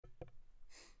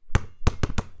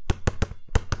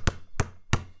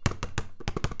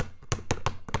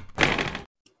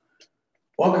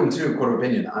Welcome to Court of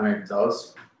Opinion. I'm Eric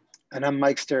Gonzalez. And I'm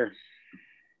Mike Stir.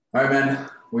 All right, man.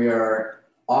 We are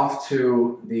off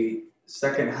to the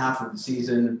second half of the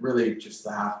season, really just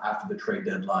the half after the trade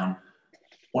deadline.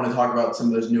 Want to talk about some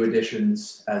of those new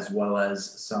additions as well as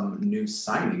some new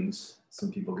signings,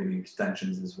 some people getting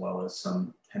extensions as well as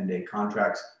some 10-day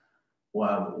contracts. We'll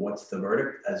have what's the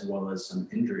verdict as well as some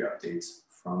injury updates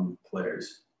from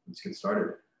players. Let's get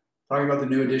started. Talking about the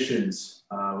new additions,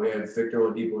 we have Victor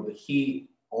Oladipo with the Heat,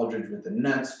 Aldridge with the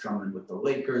Nets, Drummond with the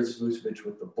Lakers, Vucevic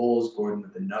with the Bulls, Gordon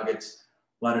with the Nuggets,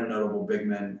 a lot of notable big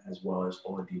men, as well as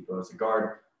Oladipo as a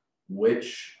guard.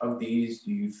 Which of these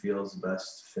do you feel is the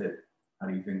best fit? How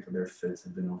do you think their fits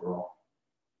have been overall?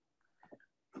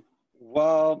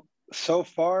 Well, so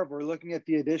far, we're looking at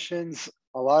the additions.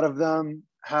 A lot of them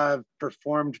have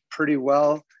performed pretty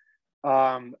well.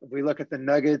 If we look at the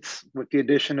Nuggets with the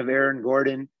addition of Aaron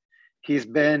Gordon, he's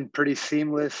been pretty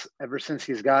seamless ever since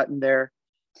he's gotten there.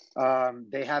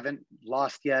 They haven't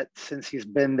lost yet since he's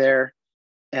been there.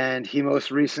 And he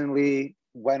most recently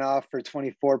went off for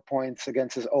 24 points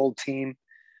against his old team.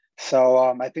 So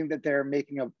I think that they're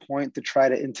making a point to try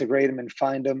to integrate him and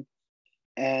find him.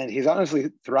 And he's honestly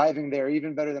thriving there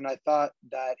even better than I thought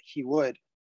that he would.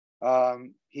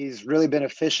 He's really been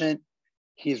efficient.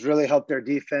 He's really helped their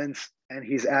defense. And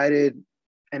he's added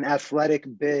an athletic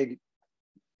big,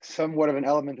 somewhat of an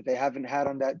element that they haven't had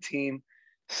on that team.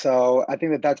 So I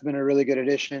think that that's been a really good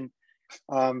addition.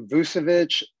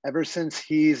 Vucevic, ever since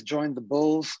he's joined the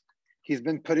Bulls, he's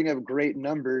been putting up great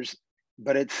numbers,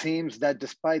 but it seems that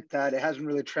despite that, it hasn't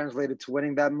really translated to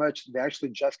winning that much. They actually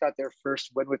just got their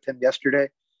first win with him yesterday.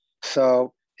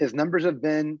 So his numbers have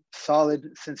been solid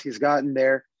since he's gotten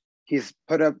there. He's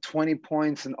put up 20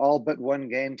 points in all but one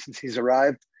game since he's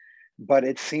arrived, but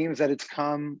it seems that it's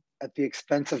come at the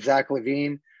expense of Zach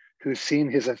LaVine, who's seen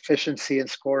his efficiency in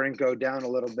scoring go down a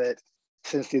little bit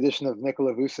since the addition of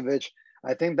Nikola Vucevic.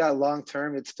 I think that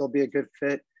long-term, it'd still be a good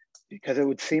fit because it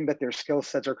would seem that their skill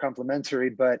sets are complementary,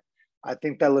 but I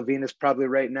think that LaVine is probably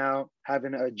right now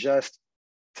having to adjust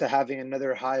to having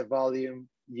another high-volume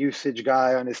usage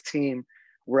guy on his team,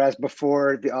 whereas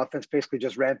before the offense basically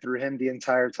just ran through him the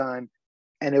entire time,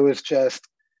 and it was just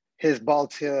his ball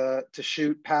to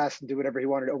shoot, pass, and do whatever he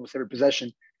wanted almost every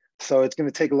possession. So it's going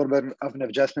to take a little bit of an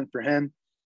adjustment for him.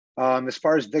 As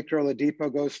far as Victor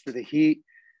Oladipo goes for the Heat,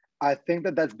 I think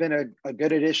that that's been a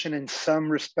good addition in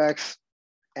some respects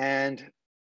and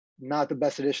not the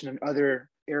best addition in other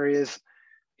areas.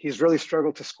 He's really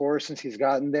struggled to score since he's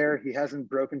gotten there. He hasn't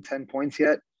broken 10 points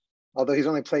yet, although he's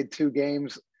only played 2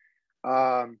 games.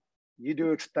 You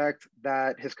do expect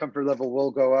that his comfort level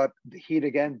will go up. The Heat,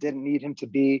 again, didn't need him to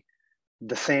be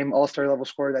the same all-star level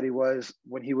scorer that he was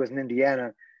when he was in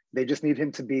Indiana. They just need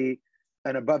him to be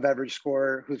an above-average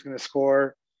scorer who's going to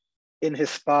score in his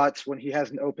spots when he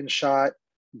has an open shot,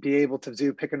 be able to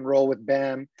do pick and roll with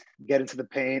Bam, get into the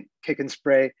paint, kick and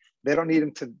spray. They don't need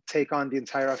him to take on the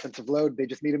entire offensive load. They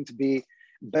just need him to be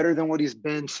better than what he's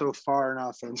been so far in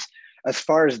offense. As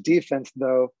far as defense,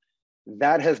 though,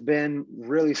 that has been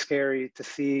really scary to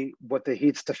see what the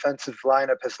Heat's defensive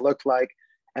lineup has looked like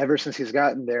ever since he's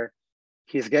gotten there.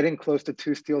 He's getting close to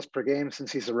 2 steals per game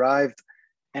since he's arrived,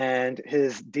 and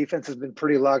his defense has been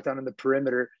pretty locked down in the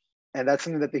perimeter. And that's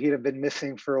something that the Heat have been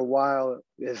missing for a while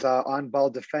is an on-ball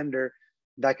defender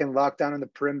that can lock down in the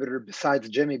perimeter besides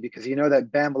Jimmy, because you know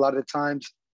that Bam, a lot of the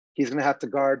times, he's going to have to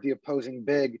guard the opposing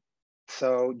big.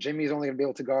 So Jimmy's only going to be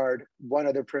able to guard one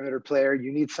other perimeter player.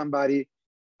 You need somebody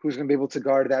who's going to be able to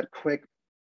guard that quick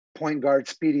point guard,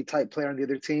 speedy type player on the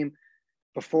other team.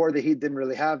 Before, the Heat didn't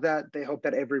really have that. They hoped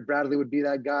that Avery Bradley would be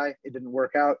that guy. It didn't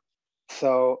work out.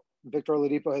 So Victor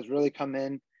Oladipo has really come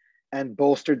in and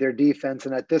bolstered their defense.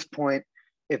 And at this point,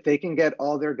 if they can get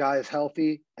all their guys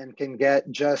healthy and can get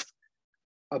just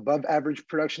above average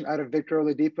production out of Victor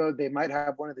Oladipo, they might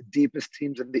have one of the deepest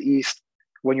teams in the East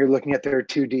when you're looking at their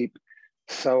 2 deep.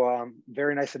 So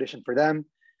very nice addition for them.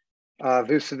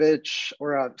 Evan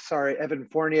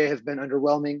Fournier has been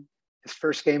underwhelming. His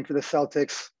first game for the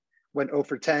Celtics went 0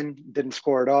 for 10, didn't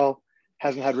score at all.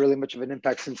 Hasn't had really much of an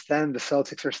impact since then. The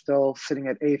Celtics are still sitting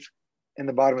at 8th in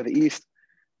the bottom of the East.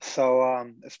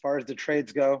 So as far as the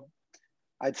trades go,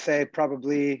 I'd say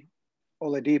probably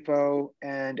Oladipo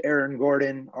and Aaron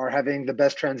Gordon are having the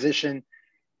best transition,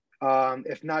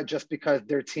 if not just because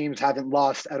their teams haven't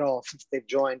lost at all since they've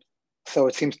joined. So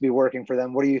it seems to be working for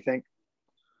them. What do you think?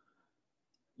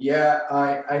 Yeah,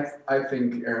 I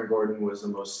think Aaron Gordon was the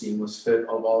most seamless fit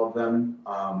of all of them.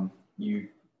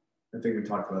 I think we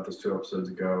talked about this 2 episodes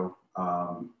ago.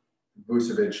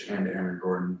 Vucevic and Aaron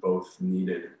Gordon both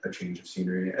needed a change of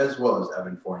scenery, as well as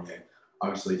Evan Fournier.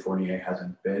 Obviously, Fournier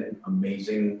hasn't been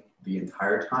amazing the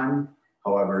entire time.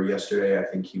 However, yesterday, I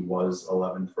think he was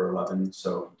 11 for 11,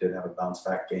 so he did have a bounce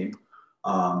back game.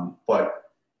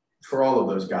 But for all of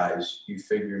those guys, you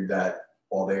figured that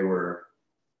while they were,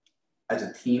 as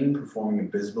a team, performing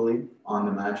abysmally on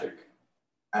the Magic,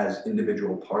 as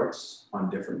individual parts on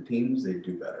different teams, they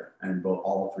do better. And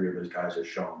all three of those guys are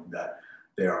showing that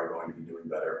they are going to be doing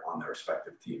better on their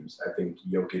respective teams. I think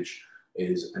Jokic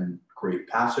is a great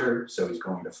passer, so he's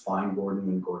going to find Gordon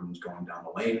when Gordon's going down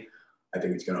the lane. I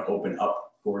think it's going to open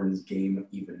up Gordon's game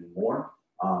even more.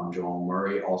 Jamal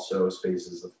Murray also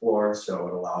spaces the floor, so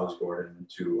it allows Gordon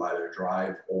to either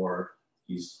drive or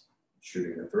he's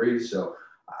shooting the three. So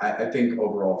I think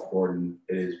overall for Gordon,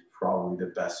 it is probably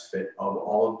the best fit of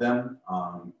all of them.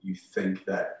 You think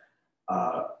that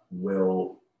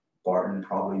Will Barton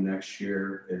probably next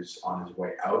year is on his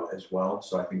way out as well.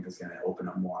 So I think it's going to open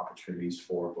up more opportunities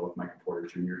for both Michael Porter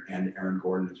Jr. and Aaron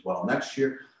Gordon as well next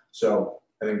year. So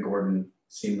I think Gordon,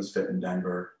 seamless fit in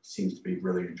Denver, seems to be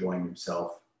really enjoying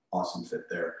himself. Awesome fit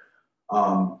there.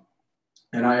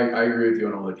 And I agree with you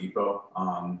on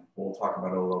Oladipo. We'll talk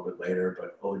about it a little bit later,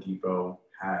 but Oladipo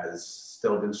has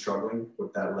still been struggling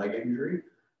with that leg injury.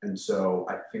 And so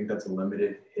I think that's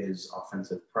limited his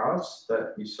offensive prowess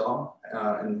that we saw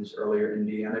in his earlier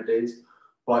Indiana days.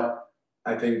 But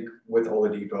I think with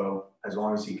Oladipo, as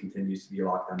long as he continues to be a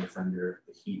lockdown defender,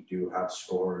 the Heat do have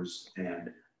scores,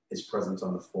 and his presence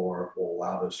on the floor will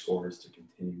allow those scores to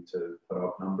continue to put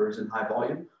up numbers in high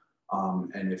volume.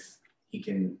 And if he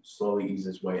can slowly ease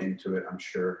his way into it, I'm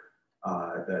sure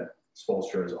that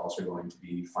Spoelstra is also going to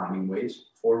be finding ways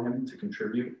for him to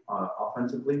contribute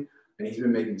offensively. And he's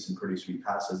been making some pretty sweet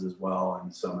passes as well,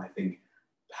 and some, I think,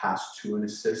 pass to an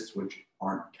assist, which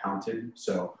aren't counted.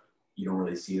 So you don't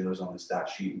really see those on the stat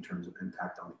sheet in terms of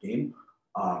impact on the game.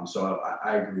 So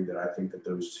I agree that I think that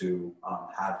those two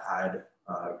have had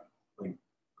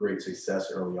great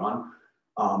success early on.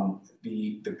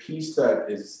 The piece that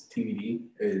is TBD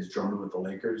is Drummond with the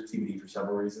Lakers. TBD for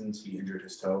several reasons. He injured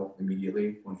his toe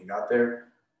immediately when he got there.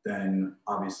 Then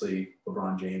obviously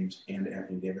LeBron James and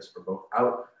Anthony Davis were both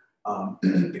out.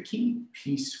 The key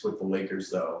piece with the Lakers,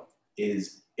 though,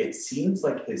 is it seems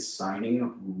like his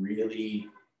signing really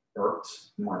irked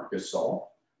Marc Gasol,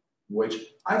 which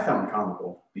I found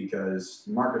comical because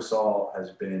Marc Gasol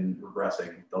has been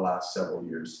regressing the last several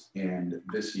years, and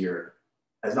this year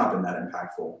has not been that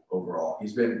impactful overall.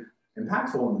 He's been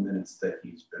impactful in the minutes that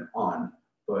he's been on,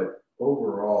 but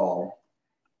overall,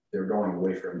 they're going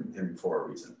away from him for a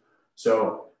reason.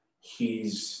 So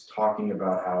he's talking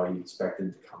about how he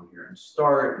expected to come here and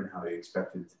start and how he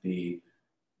expected to be,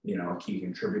 a key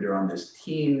contributor on this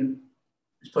team.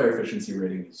 His player efficiency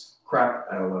rating is crap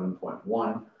at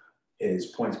 11.1. His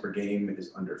points per game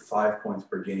is under 5 points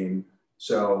per game.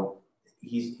 So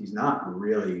he's not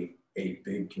really a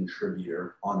big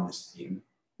contributor on this team.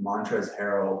 Montrezl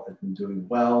Harrell has been doing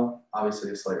well.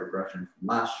 Obviously a slight regression from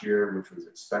last year, which was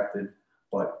expected,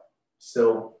 but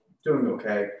still doing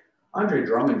okay. Andre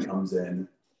Drummond comes in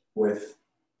with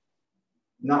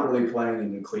not really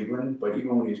playing in Cleveland, but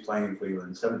even when he's playing in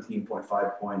Cleveland,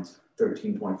 17.5 points,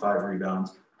 13.5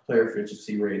 rebounds, player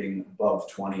efficiency rating above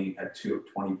 20 at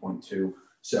 20.2.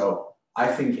 So I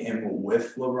think him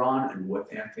with LeBron and with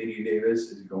Anthony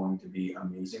Davis is going to be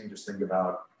amazing. Just think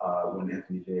about when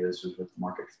Anthony Davis was with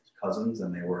Marcus Cousins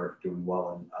and they were doing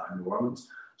well in New Orleans.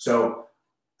 So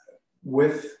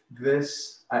with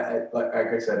this, like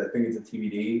I said, I think it's a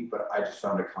TBD, but I just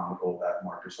found it comical that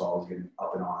Marc Gasol is getting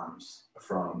up in arms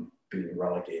from being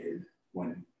relegated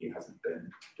when he hasn't been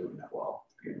doing that well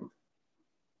to begin with.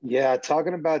 Yeah,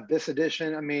 talking about this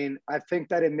edition, I mean, I think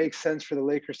that it makes sense for the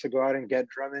Lakers to go out and get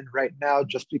Drummond right now,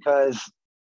 just because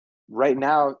right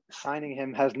now signing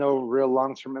him has no real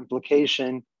long-term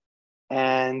implication,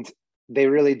 and they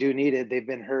really do need it. They've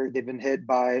been hurt. They've been hit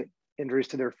by injuries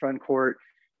to their front court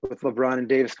with LeBron and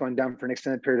Davis going down for an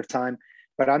extended period of time.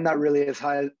 But I'm not really as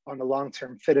high on the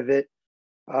long-term fit of it.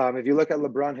 If you look at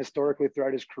LeBron historically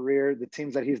throughout his career, the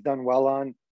teams that he's done well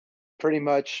on, pretty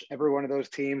much every one of those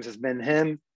teams has been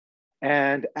him.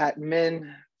 And at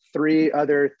min, 3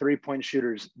 other three-point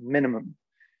shooters, minimum.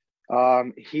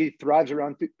 He thrives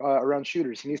around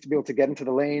shooters. He needs to be able to get into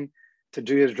the lane, to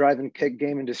do his drive and kick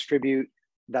game and distribute.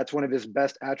 That's one of his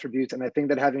best attributes. And I think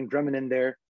that having Drummond in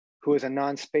there, who is a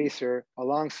non-spacer,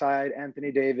 alongside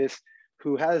Anthony Davis,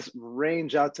 who has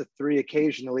range out to 3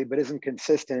 occasionally, but isn't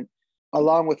consistent,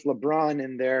 along with LeBron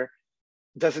in there,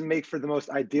 doesn't make for the most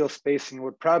ideal spacing.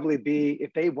 Would probably be,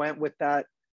 if they went with that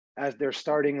as their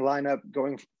starting lineup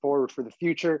going forward for the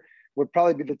future, would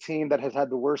probably be the team that has had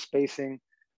the worst spacing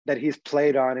that he's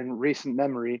played on in recent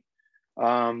memory,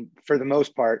 for the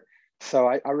most part. So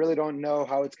I really don't know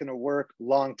how it's going to work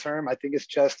long term. I think it's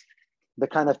just the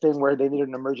kind of thing where they need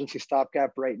an emergency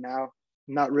stopgap right now.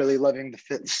 Not really loving the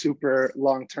fit super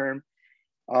long term.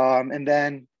 And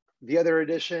then the other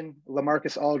addition,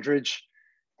 LaMarcus Aldridge,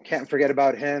 can't forget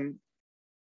about him.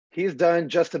 He's done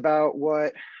just about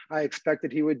what I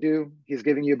expected he would do. He's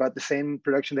giving you about the same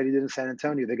production that he did in San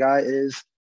Antonio. The guy is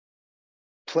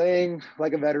playing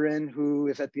like a veteran who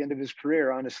is at the end of his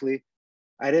career, honestly.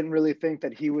 I didn't really think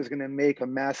that he was going to make a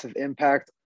massive impact.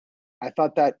 I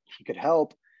thought that he could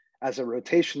help as a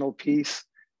rotational piece.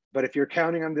 But if you're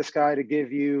counting on this guy to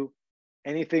give you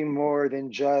anything more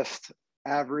than just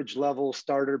average level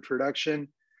starter production,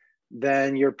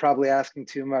 then you're probably asking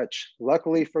too much.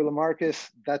 Luckily for LaMarcus,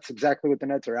 that's exactly what the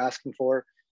Nets are asking for.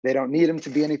 They don't need him to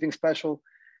be anything special.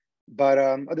 But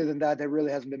other than that, there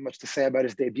really hasn't been much to say about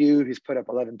his debut. He's put up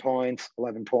 11 points,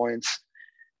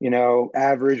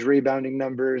 average rebounding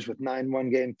numbers with 9 one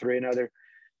game, 3 another.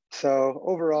 So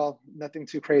overall, nothing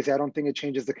too crazy. I don't think it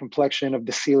changes the complexion of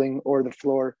the ceiling or the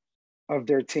floor of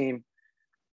their team,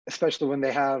 especially when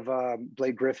they have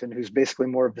Blake Griffin, who's basically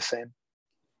more of the same.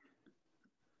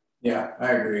 Yeah,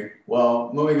 I agree.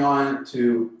 Well, moving on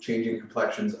to changing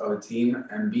complexions of a team,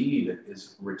 Embiid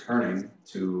is returning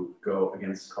to go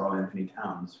against Karl-Anthony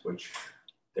Towns, which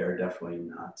they're definitely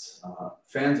not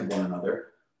fans of one another.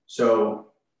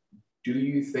 So do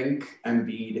you think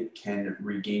Embiid can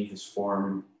regain his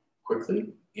form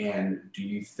quickly? And do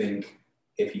you think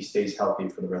if he stays healthy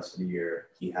for the rest of the year,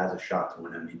 he has a shot to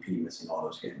win MVP missing all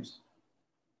those games?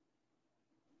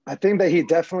 I think that he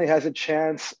definitely has a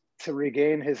chance to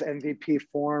regain his MVP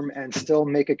form and still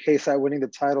make a case at winning the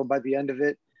title by the end of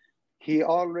it. He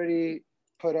already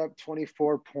put up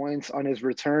 24 points on his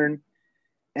return.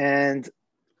 And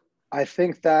I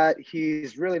think that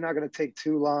he's really not going to take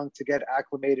too long to get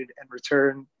acclimated and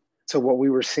return to what we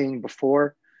were seeing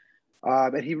before.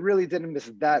 And he really didn't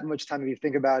miss that much time if you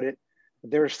think about it.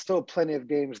 There's still plenty of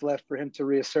games left for him to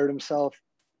reassert himself.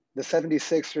 The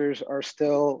 76ers are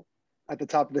still at the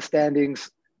top of the standings.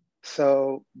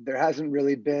 So there hasn't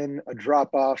really been a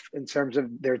drop-off in terms of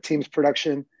their team's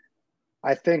production.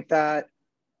 I think that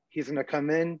he's going to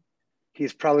come in.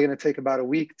 He's probably going to take about a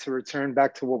week to return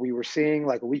back to what we were seeing,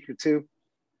 like a week or two.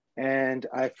 And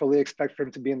I fully expect for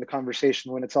him to be in the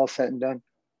conversation when it's all said and done.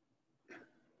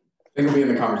 I think he'll be in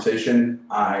the conversation.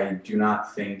 I do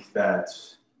not think that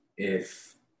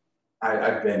if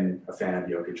I've been a fan of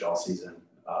Jokic all season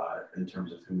in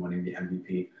terms of him winning the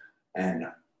MVP, and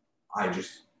I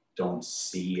just don't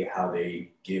see how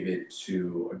they give it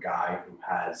to a guy who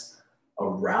has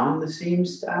around the same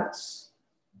stats,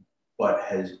 but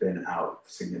has been out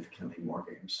significantly more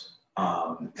games.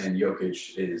 And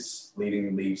Jokic is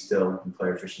leading the league still in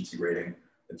player efficiency rating.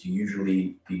 That's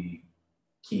usually the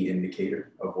key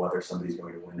indicator of whether somebody's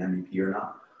going to win MVP or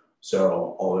not.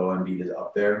 So although Embiid is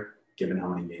up there, given how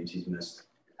many games he's missed,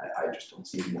 I just don't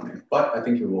see him winning. But I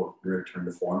think he will return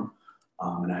to form.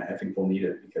 And I think we'll need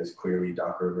it because clearly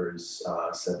Doc Rivers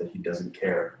said that he doesn't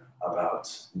care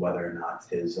about whether or not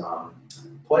his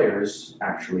players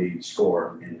actually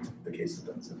score in the case of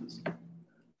Ben Simmons.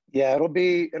 Yeah, it'll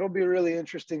be really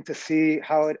interesting to see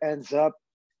how it ends up.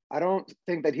 I don't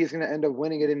think that he's going to end up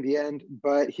winning it in the end,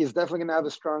 but he's definitely going to have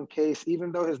a strong case,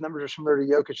 even though his numbers are similar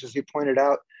to Jokic, as you pointed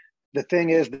out. The thing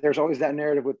is, there's always that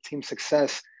narrative with team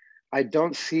success. I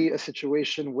don't see a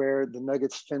situation where the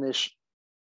Nuggets finish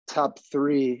top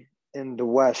 3 in the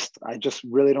West. I just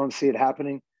really don't see it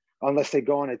happening unless they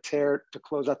go on a tear to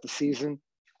close out the season.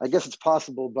 I guess it's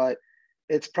possible, but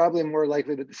it's probably more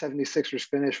likely that the 76ers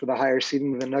finish with a higher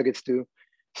seeding than the Nuggets do.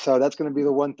 So that's going to be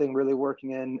the one thing really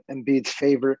working in Embiid's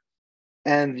favor.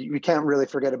 And we can't really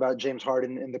forget about James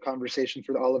Harden in the conversation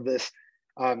for all of this.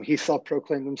 He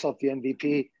self-proclaimed himself the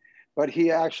MVP, but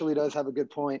he actually does have a good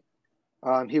point.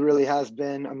 He really has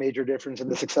been a major difference in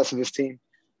the success of his team.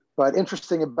 But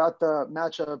interesting about the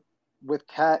matchup with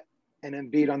Cat and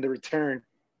Embiid on the return,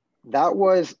 that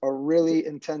was a really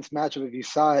intense matchup. If you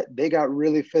saw it, they got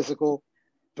really physical,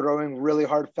 throwing really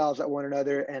hard fouls at one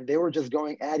another, and they were just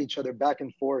going at each other back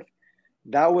and forth.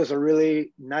 That was a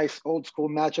really nice old school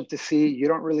matchup to see. You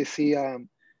don't really see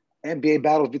NBA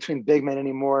battles between big men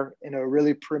anymore in a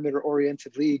really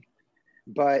perimeter-oriented league.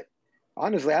 But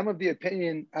honestly, I'm of the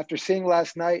opinion, after seeing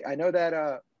last night, I know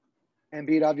that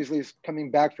Embiid obviously is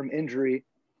coming back from injury.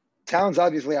 Towns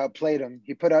obviously outplayed him.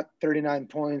 He put up 39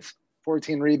 points,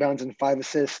 14 rebounds, and 5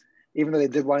 assists, even though they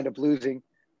did wind up losing.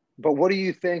 But what do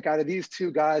you think out of these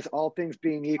two guys, all things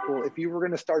being equal, if you were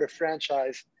going to start a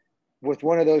franchise with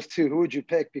one of those two, who would you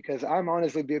pick? Because I'm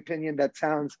honestly of the opinion that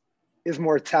Towns is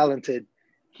more talented.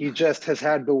 He just has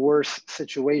had the worst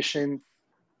situation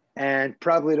and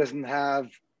probably doesn't have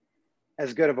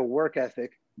as good of a work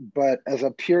ethic. But as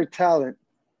a pure talent,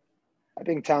 I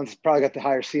think Towns probably got the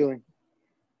higher ceiling.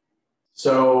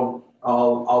 So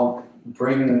I'll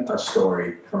bring a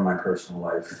story from my personal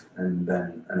life and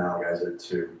then analogize it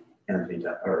to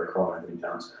Carl Anthony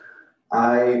Towns.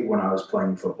 When I was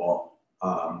playing football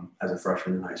as a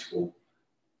freshman in high school,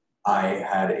 I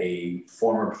had a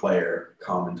former player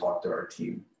come and talk to our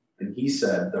team. And he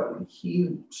said that when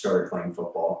he started playing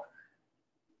football,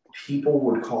 people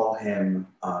would call him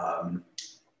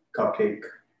cupcake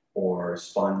or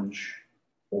sponge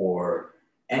or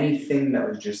anything that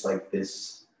was just like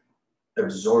this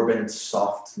absorbent,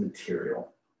 soft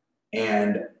material.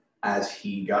 And as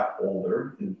he got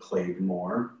older and played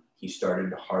more, he started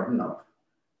to harden up.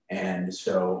 And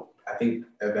so I think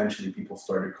eventually people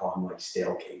started calling him like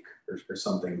stale cake or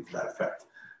something to that effect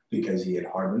because he had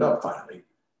hardened up finally.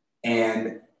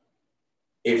 And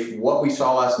if what we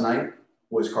saw last night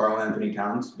was Carl Anthony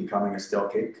Towns becoming a stale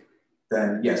cake,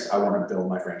 then yes, I want to build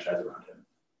my franchise around him.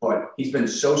 But he's been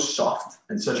so soft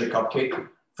and such a cupcake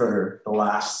for the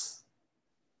last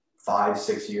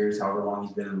 5-6 years, however long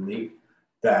he's been in the league,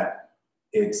 that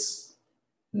it's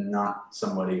not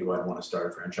somebody who I'd want to start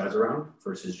a franchise around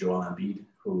versus Joel Embiid,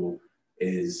 who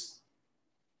is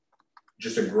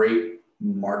just a great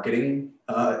marketing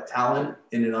talent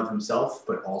in and of himself,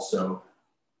 but also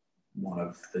one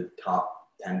of the top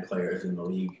 10 players in the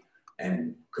league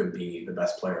and could be the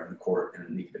best player on the court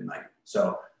in any given night.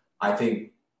 So I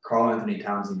think Carl Anthony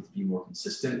Towns needs to be more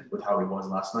consistent with how he was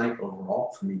last night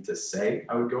overall for me to say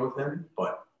I would go with him,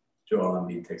 but Joel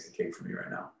Embiid takes the cake for me right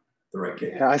now. The right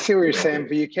cake. Yeah, I see what you're saying,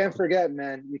 but you can't forget,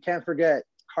 man. You can't forget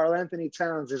Carl Anthony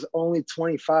Towns is only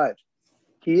 25.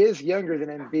 He is younger than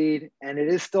Embiid, and it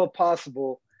is still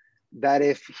possible that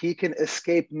if he can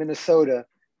escape Minnesota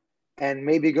and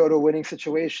maybe go to a winning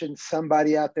situation,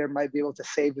 somebody out there might be able to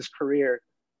save his career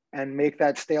and make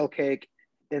that stale cake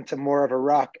into more of a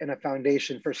rock and a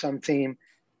foundation for some team.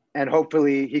 And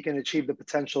hopefully he can achieve the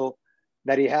potential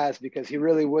that he has, because he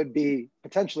really would be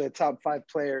potentially a top 5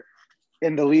 player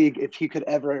in the league if he could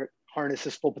ever harness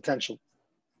his full potential.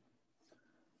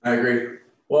 I agree.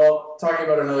 Well, talking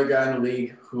about another guy in the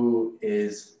league who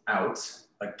is out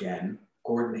again,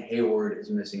 Gordon Hayward is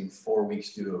missing 4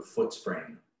 weeks due to a foot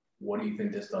sprain. What do you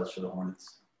think this does for the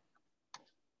Hornets?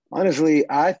 Honestly,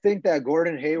 I think that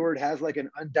Gordon Hayward has like an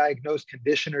undiagnosed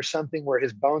condition or something where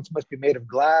his bones must be made of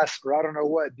glass or I don't know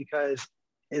what, because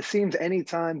it seems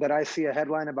anytime that I see a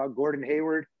headline about Gordon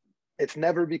Hayward, it's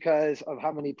never because of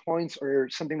how many points or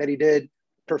something that he did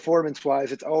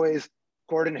performance-wise. It's always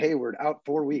Gordon Hayward out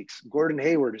 4 weeks. Gordon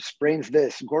Hayward sprains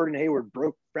this. Gordon Hayward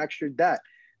fractured that.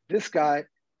 This guy,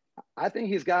 I think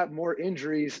he's got more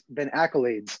injuries than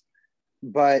accolades.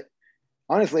 But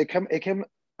honestly, it came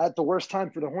at the worst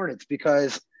time for the Hornets,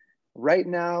 because right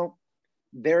now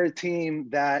they're a team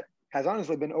that has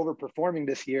honestly been overperforming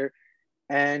this year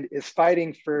and is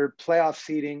fighting for playoff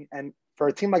seeding. And for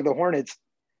a team like the Hornets,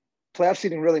 playoff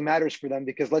seeding really matters for them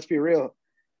because, let's be real,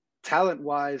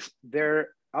 talent-wise, they're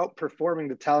outperforming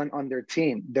the talent on their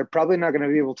team. They're probably not going to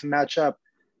be able to match up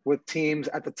with teams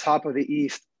at the top of the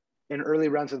East in early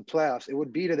rounds of the playoffs. It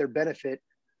would be to their benefit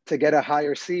to get a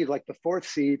higher seed, like the 4th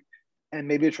seed, and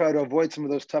maybe try to avoid some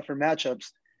of those tougher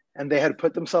matchups. And they had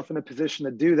put themselves in a position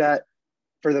to do that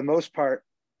for the most part.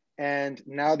 And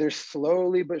now they're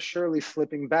slowly but surely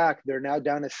slipping back. They're now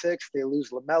down to 6. They lose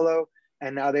LaMelo,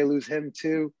 and now they lose him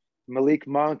too. Malik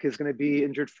Monk is going to be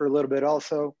injured for a little bit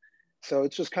also. So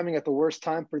it's just coming at the worst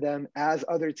time for them, as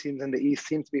other teams in the East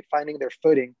seem to be finding their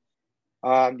footing.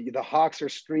 The Hawks are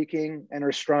streaking and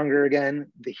are stronger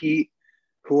again. The Heat,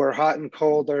 who are hot and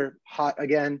cold, are hot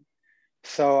again.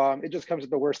 So it just comes at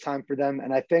the worst time for them.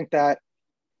 And I think that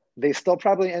they still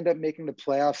probably end up making the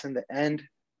playoffs in the end,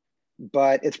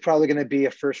 but it's probably going to be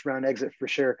a first-round exit for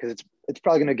sure, because it's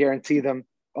probably going to guarantee them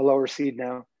a lower seed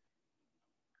now.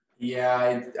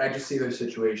 Yeah, I just see their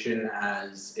situation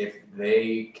as if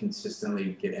they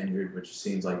consistently get injured, which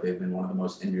seems like they've been one of the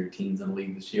most injured teams in the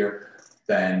league this year,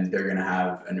 then they're going to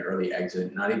have an early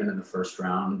exit, not even in the first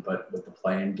round, but with the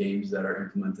play-in games that are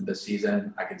implemented this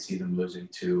season, I could see them losing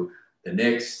to the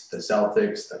Knicks, the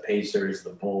Celtics, the Pacers,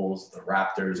 the Bulls, the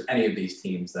Raptors, any of these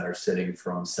teams that are sitting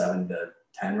from 7 to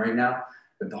 10 right now.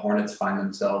 If the Hornets find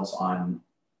themselves on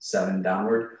 7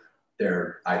 downward,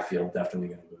 they're, I feel, definitely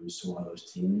going to lose to one of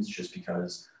those teams, just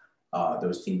because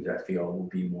those teams, I feel, will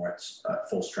be more at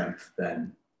full strength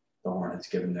than the Hornets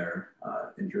given their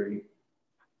injury.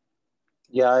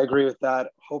 Yeah, I agree with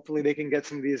that. Hopefully they can get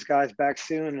some of these guys back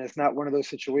soon, and it's not one of those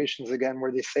situations again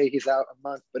where they say he's out a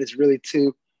month, but it's really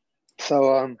 2.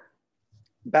 So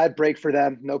bad break for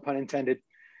them, no pun intended.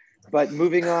 But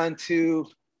moving on to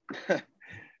some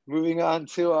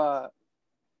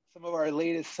of our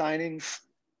latest signings,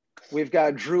 we've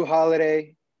got Drew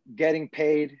Holiday getting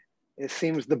paid. It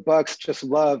seems the Bucks just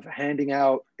love handing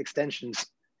out extensions.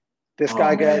 This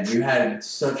guy gets. You had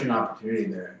such an opportunity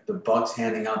there. The Bucks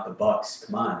handing out the Bucks.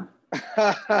 Come on.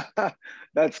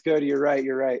 That's good. You're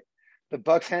right. The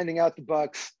Bucks handing out the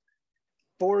Bucks.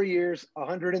 4 years,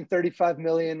 135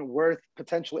 million, worth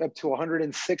potentially up to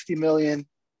 160 million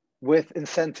with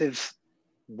incentives.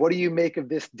 What do you make of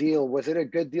this deal? Was it a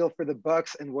good deal for the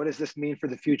Bucks, and what does this mean for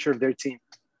the future of their team?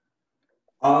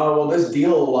 Well, this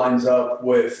deal lines up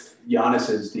with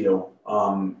Giannis's deal.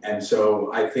 And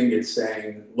so I think it's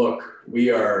saying, look,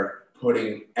 we are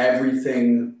putting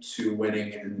everything to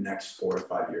winning in the next 4 to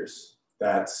 5 years.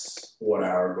 That's what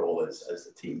our goal is as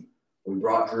a team. We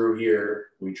brought Drew here.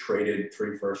 We traded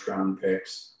 3 first-round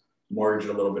picks, mortgaged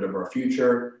a little bit of our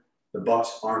future. The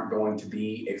Bucks aren't going to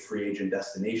be a free agent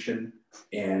destination.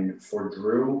 And for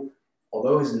Drew,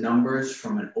 although his numbers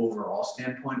from an overall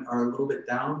standpoint are a little bit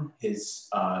down, his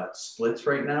splits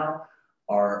right now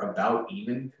are about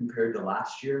even compared to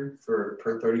last year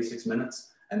per 36 minutes.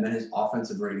 And then his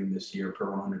offensive rating this year per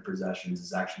 100 possessions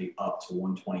is actually up to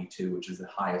 122, which is the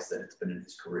highest that it's been in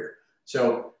his career.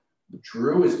 So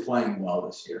Drew is playing well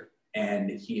this year, and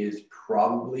he is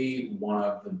probably one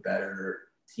of the better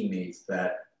teammates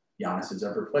that Giannis has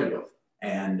ever played with.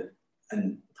 And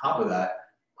on top of that,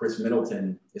 Chris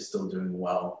Middleton is still doing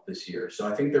well this year. So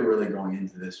I think they're really going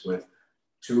into this with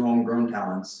 2 homegrown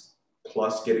talents,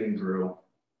 plus getting Drew.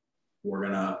 We're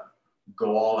going to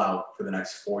go all out for the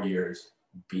next 4 years,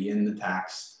 be in the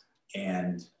tax,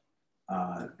 and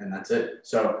that's it.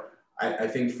 So I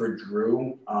think for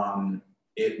Drew,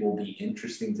 it will be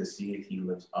interesting to see if he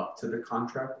lives up to the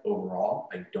contract overall.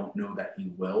 I don't know that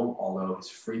he will, although his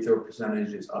free throw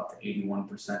percentage is up to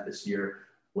 81% this year,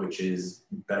 which is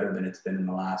better than it's been in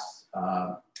the last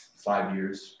 5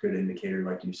 years. Good indicator,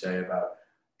 like you say, about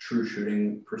true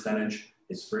shooting percentage.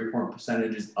 His three-point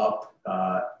percentage is up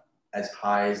as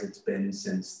high as it's been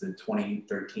since the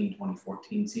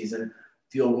 2013-2014 season.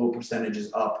 Field goal percentage is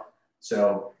up.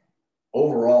 So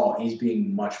overall, he's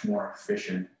being much more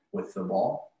efficient with the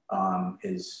ball.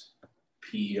 His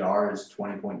PER is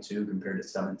 20.2 compared to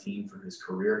 17 for his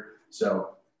career.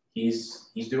 So he's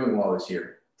doing well this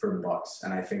year for the Bucks.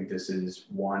 And I think this is,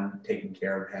 1, taking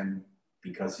care of him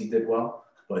because he did well,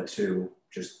 but 2,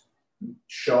 just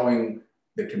showing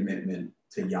the commitment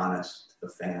to Giannis, to the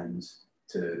fans,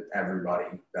 to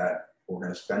everybody, that we're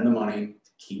going to spend the money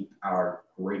to keep our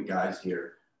great guys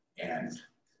here, and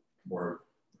we're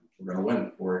going to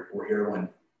win. We're here to win.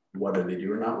 Whether they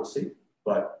do or not, we'll see.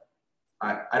 But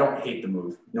I don't hate the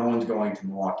move. No one's going to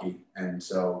Milwaukee, and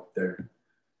so they're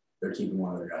keeping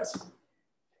one of their guys.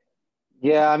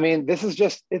 Yeah, I mean, this is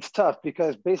just, it's tough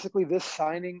because basically this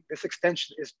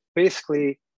extension is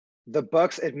basically the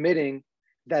Bucks admitting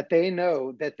that they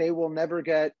know that they will never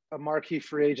get a marquee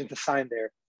free agent to sign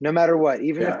there, no matter what,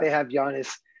 even if they have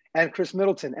Giannis and Chris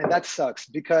Middleton. And that sucks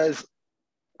because,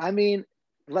 I mean,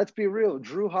 let's be real.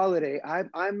 Drew Holiday,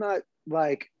 I'm not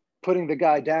like putting the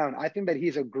guy down. I think that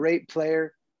he's a great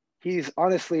player. He's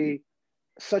honestly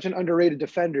such an underrated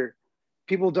defender.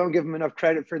 People don't give him enough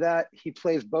credit for that. He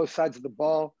plays both sides of the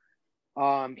ball.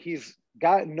 He's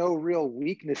got no real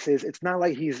weaknesses. It's not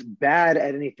like he's bad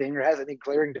at anything or has any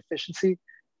glaring deficiency.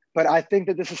 But I think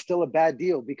that this is still a bad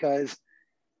deal because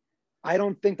I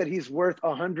don't think that he's worth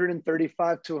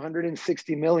 135 to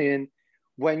 160 million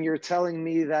when you're telling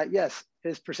me that, yes,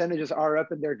 his percentages are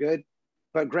up and they're good.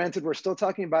 But granted, we're still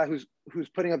talking about who's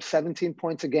putting up 17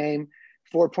 points a game,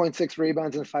 4.6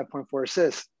 rebounds, and 5.4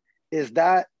 assists. Is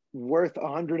that worth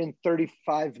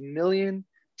 135 million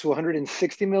to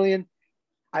 160 million?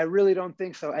 I really don't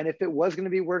think so. And if it was going to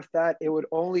be worth that, it would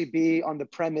only be on the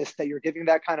premise that you're giving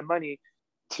that kind of money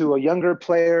to a younger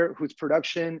player whose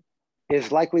production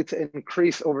is likely to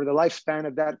increase over the lifespan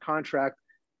of that contract.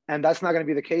 And that's not going to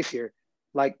be the case here.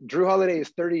 Like, Drew Holiday is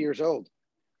 30 years old.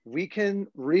 We can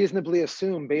reasonably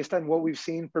assume, based on what we've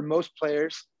seen for most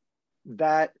players,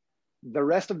 that the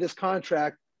rest of this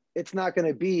contract, it's not going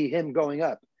to be him going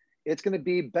up. It's going to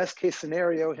be, best case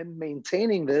scenario, him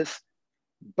maintaining this,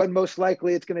 but most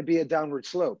likely it's going to be a downward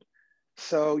slope.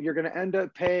 So you're going to end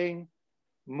up paying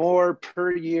more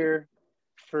per year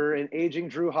for an aging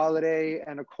Drew Holiday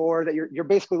and a core that you're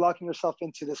basically locking yourself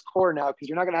into this core now, because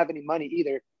you're not going to have any money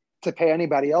either to pay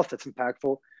anybody else that's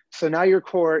impactful. So now your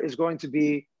core is going to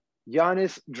be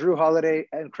Giannis, Drew Holiday,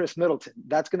 and Chris Middleton.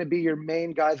 That's going to be your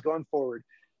main guys going forward.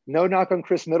 No knock on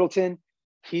Chris Middleton.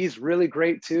 He's really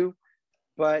great too,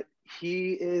 but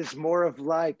he is more of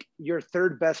like your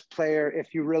third best player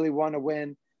if you really want to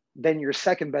win than your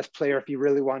second best player if you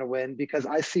really want to win, because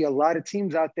I see a lot of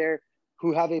teams out there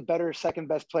who have a better second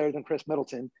best player than Chris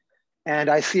Middleton. And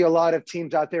I see a lot of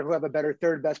teams out there who have a better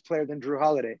third best player than Drew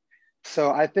Holiday.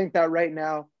 So I think that right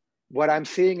now, what I'm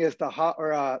seeing is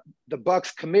the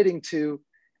Bucks committing to,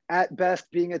 at best,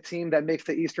 being a team that makes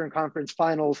the Eastern Conference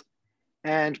Finals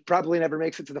and probably never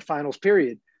makes it to the finals,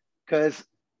 period. Because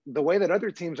the way that other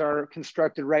teams are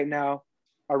constructed right now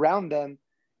around them,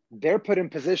 they're put in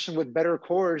position with better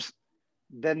cores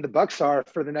than the Bucks are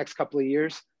for the next couple of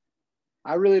years.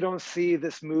 I really don't see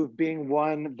this move being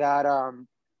one that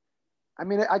I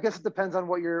mean, I guess it depends on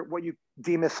what you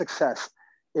deem as success.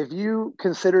 If you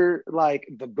consider like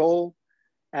the goal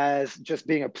as just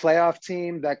being a playoff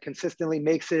team that consistently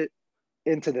makes it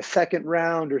into the second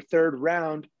round or third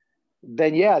round,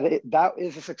 then yeah, that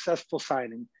is a successful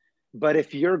signing. But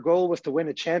if your goal was to win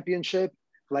a championship,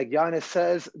 like Giannis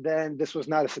says, then this was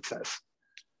not a success.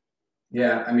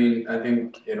 Yeah, I mean, I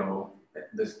think,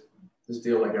 this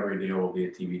deal, like every deal, will be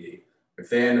a TBD. If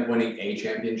they end up winning a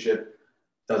championship,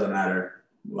 doesn't matter.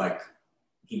 Like,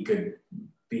 he could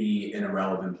be an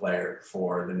irrelevant player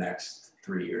for the next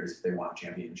 3 years if they won a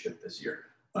championship this year.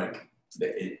 Like,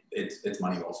 it's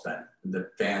money well spent. The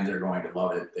fans are going to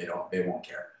love it. They won't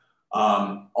care.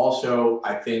 Also,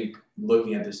 I think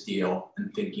looking at this deal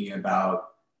and thinking about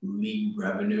league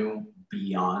revenue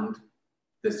beyond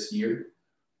this year,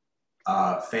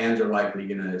 fans are likely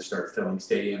going to start filling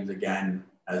stadiums again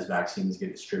as vaccines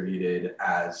get distributed,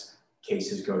 as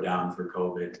cases go down for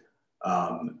COVID.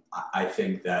 I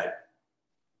think that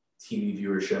TV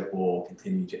viewership will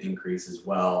continue to increase as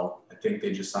well. I think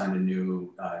they just signed a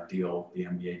new deal, the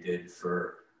NBA did,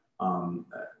 for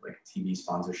like TV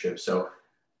sponsorship. So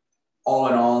all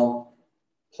in all,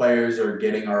 players are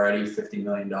getting already $50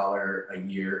 million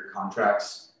a year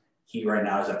contracts. He right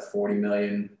now is at $40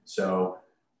 million. So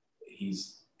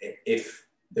if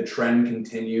the trend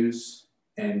continues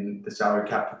and the salary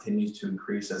cap continues to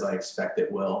increase, as I expect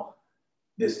it will,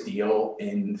 this deal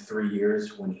in 3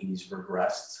 years, when he's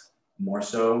regressed more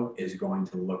so, is going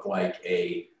to look like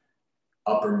a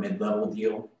upper mid-level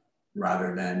deal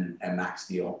rather than a max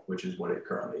deal, which is what it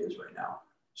currently is right now.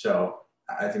 So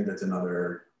I think that's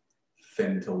another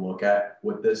thing to look at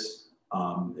with this,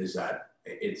 is that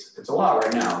it's a lot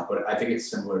right now, but I think it's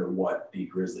similar to what the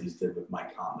Grizzlies did with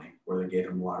Mike Conley, where they gave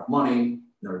him a lot of money,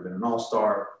 never been an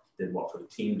all-star, did well for the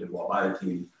team, did well by the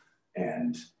team.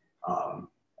 And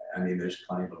I mean, there's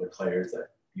plenty of other players that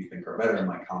you think are better than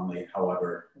Mike Conley.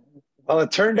 However, well,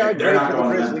 it turned out great for the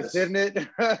Grizzlies, didn't it?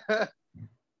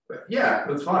 But yeah,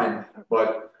 that's fine.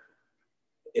 But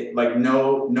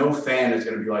no fan is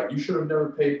going to be like, you should have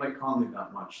never paid Mike Conley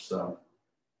that much. So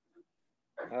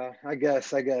I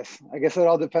guess it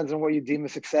all depends on what you deem a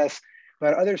success.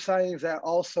 But other signings that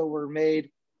also were made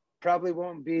probably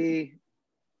won't be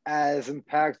as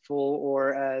impactful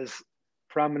or as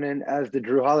prominent as the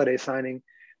Drew Holiday signing.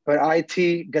 But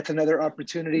IT gets another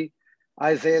opportunity.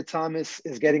 Isaiah Thomas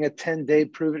is getting a 10-day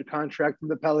prove-it contract from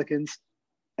the Pelicans,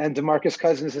 and DeMarcus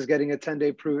Cousins is getting a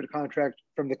 10-day prove-it contract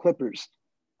from the Clippers.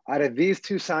 Out of these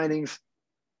two signings,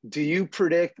 do you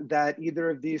predict that either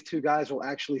of these two guys will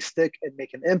actually stick and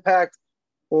make an impact,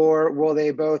 or will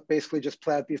they both basically just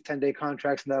play out these 10-day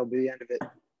contracts and that'll be the end of it?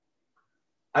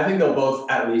 I think they'll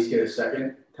both at least get a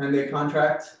second 10-day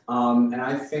contract. And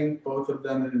I think both of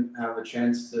them have a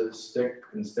chance to stick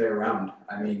and stay around.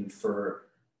 I mean, from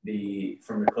the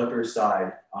Clippers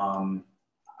side,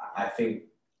 I think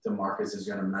DeMarcus is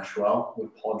going to mesh well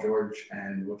with Paul George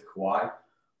and with Kawhi.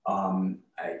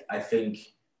 I think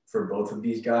for both of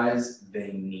these guys,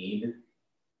 they need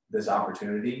this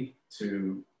opportunity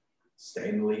to stay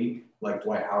in the league like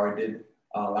Dwight Howard did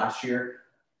last year.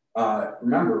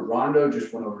 Remember, Rondo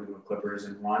just went over to the Clippers,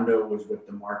 and Rondo was with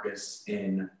DeMarcus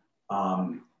in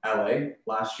LA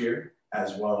last year,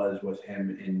 as well as with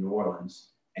him in New Orleans.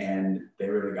 And they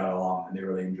really got along, and they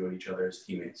really enjoyed each other as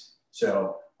teammates.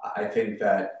 So I think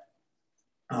that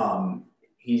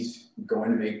he's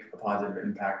going to make a positive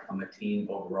impact on the team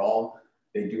overall.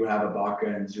 They do have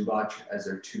Ibaka and Zubac as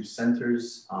their two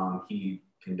centers. He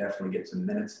can definitely get some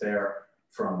minutes there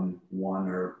from one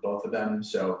or both of them.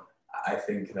 So I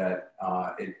think that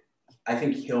I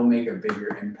think he'll make a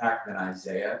bigger impact than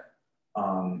Isaiah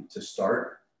to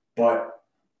start. But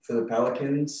for the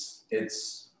Pelicans,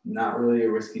 it's not really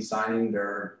a risky signing.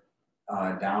 They're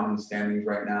down in the standings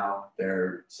right now.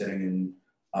 They're sitting in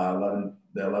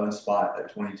the 11th spot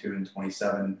at 22 and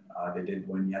 27. They did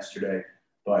win yesterday.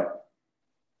 But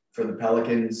for the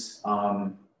Pelicans,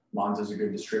 Lonzo's a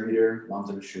good distributor.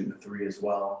 Lonzo was shooting the three as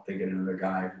well. They get another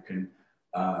guy who can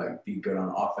be good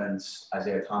on offense.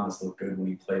 Isaiah Thomas looked good when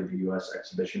he played the U.S.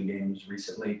 exhibition games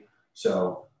recently.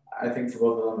 So I think for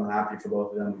both of them, I'm happy for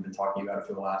both of them. We've been talking about it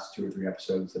for the last 2 or 3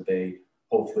 episodes that they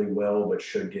hopefully will, but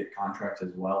should get contracts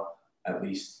as well, at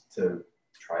least to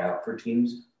try out for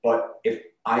teams. But if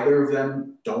either of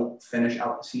them don't finish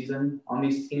out the season on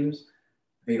these teams,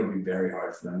 I think it'll be very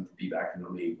hard for them to be back in the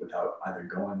league without either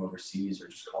going overseas or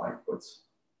just calling it quits.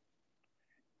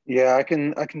 Yeah, I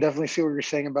can definitely see what you're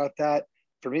saying about that.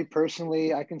 For me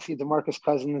personally, I can see DeMarcus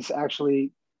Cousins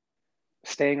actually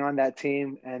staying on that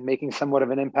team and making somewhat of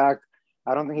an impact.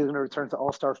 I don't think he's going to return to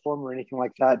all-star form or anything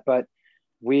like that, but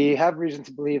we have reason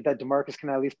to believe that DeMarcus can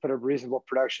at least put up reasonable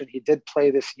production. He did play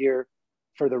this year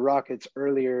for the Rockets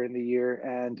earlier in the year,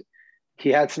 and he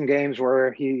had some games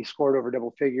where he scored over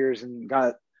double figures and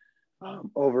got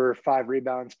over 5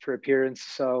 rebounds per appearance.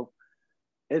 So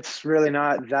it's really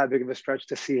not that big of a stretch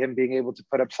to see him being able to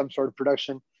put up some sort of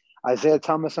production. Isaiah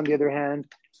Thomas, on the other hand,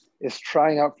 is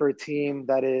trying out for a team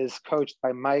that is coached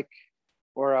by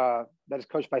that is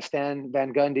coached by Stan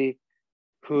Van Gundy,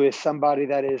 who is somebody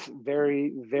that is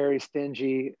very, very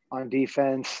stingy on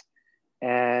defense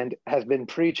and has been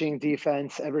preaching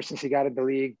defense ever since he got in the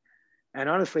league. And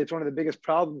honestly, it's one of the biggest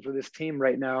problems with this team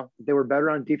right now. If they were better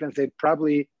on defense, they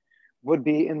probably would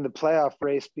be in the playoff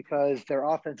race because their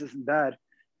offense isn't bad.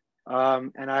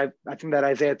 And I think that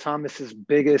Isaiah Thomas's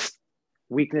biggest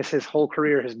weakness his whole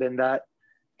career has been that.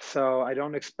 So I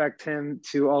don't expect him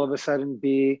to all of a sudden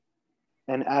be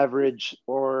an average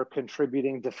or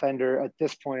contributing defender at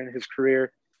this point in his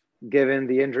career, given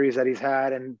the injuries that he's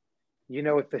had. And,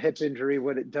 with the hip injury,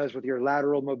 what it does with your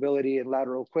lateral mobility and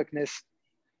lateral quickness,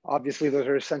 obviously those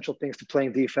are essential things to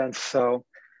playing defense. So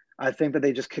I think that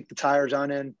they just kick the tires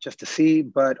on him just to see,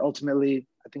 but ultimately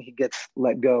I think he gets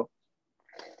let go.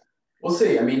 We'll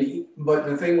see. I mean, but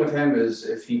the thing with him is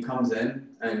if he comes in,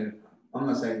 and I'm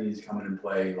not saying he's coming and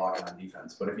play lockdown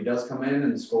defense, but if he does come in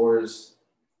and scores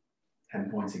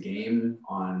 10 points a game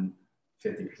on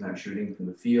 50% shooting from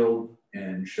the field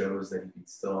and shows that he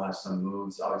still has some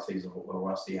moves, obviously he's a little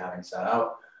rusty having sat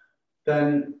out,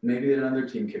 then maybe another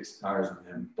team kicks the tires on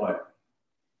him. But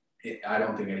I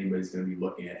don't think anybody's going to be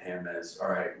looking at him as,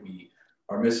 all right, we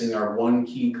are missing our one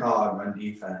key cog on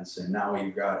defense, and now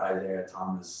we've got Isaiah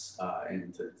Thomas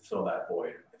in to fill that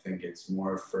void. I think it's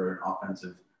more for an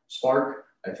offensive spark.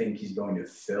 I think he's going to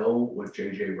fill what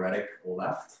JJ Redick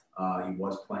left. He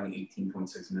was playing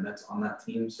 18.6 minutes on that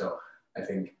team, so I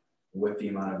think with the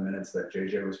amount of minutes that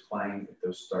JJ was playing, if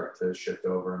those start to shift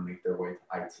over and make their way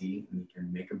to IT, and he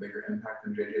can make a bigger impact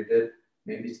than JJ did,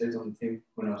 maybe he stays on the team.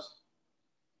 Who knows?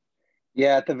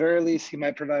 Yeah, at the very least, he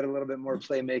might provide a little bit more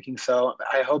playmaking. So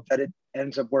I hope that it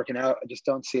ends up working out. I just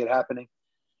don't see it happening.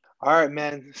 All right,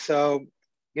 man. So I'm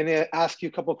going to ask you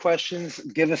a couple of questions.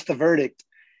 Give us the verdict.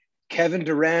 Kevin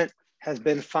Durant has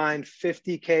been fined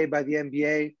 $50K by the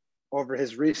NBA over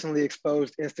his recently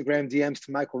exposed Instagram DMs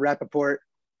to Michael Rappaport.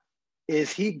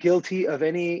 Is he guilty of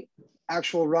any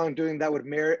actual wrongdoing that would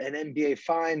merit an NBA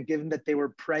fine, given that they were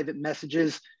private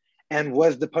messages? And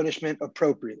was the punishment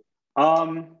appropriate?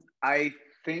 I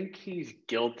think he's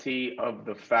guilty of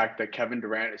the fact that Kevin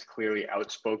Durant is clearly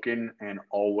outspoken and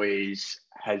always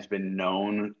has been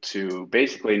known to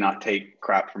basically not take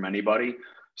crap from anybody.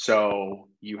 So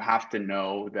you have to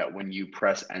know that when you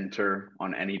press enter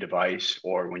on any device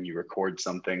or when you record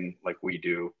something like we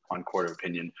do on Court of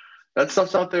Opinion, that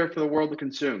stuff's out there for the world to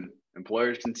consume.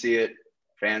 Employers can see it,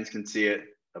 fans can see it,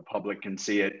 the public can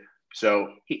see it.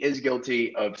 So he is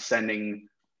guilty of sending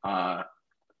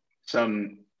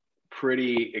some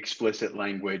pretty explicit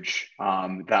language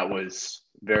that was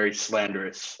very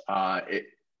slanderous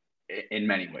in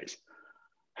many ways.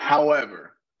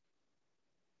 However,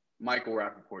 Michael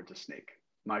Rappaport's a snake.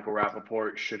 Michael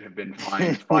Rappaport should have been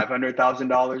fined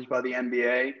 $500,000 by the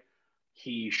NBA.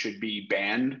 He should be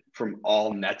banned from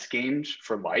all Nets games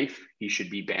for life. He should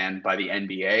be banned by the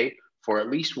NBA for at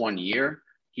least 1 year.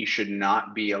 He should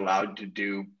not be allowed to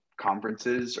do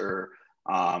conferences or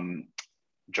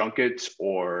junkets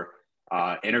or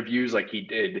interviews like he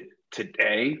did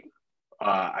today.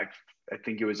 I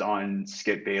think it was on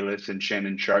Skip Bayless and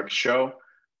Shannon Sharp's show.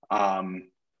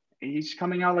 He's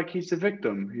coming out like he's the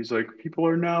victim. He's like, people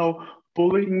are now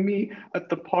bullying me at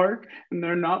the park and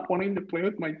they're not wanting to play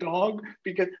with my dog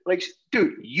because, like,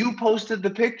 dude, you posted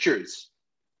the pictures.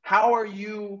 How are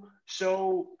you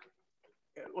so,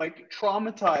 like,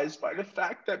 traumatized by the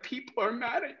fact that people are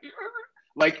mad at you?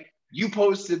 Like, you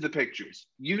posted the pictures.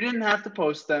 You didn't have to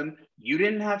post them. You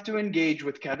didn't have to engage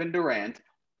with Kevin Durant.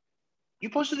 You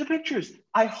posted the pictures.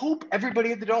 I hope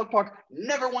everybody at the dog park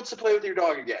never wants to play with your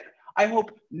dog again. I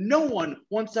hope no one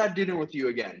wants to have dinner with you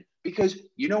again. Because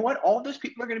you know what? All those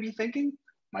people are going to be thinking,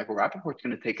 Michael Rappaport's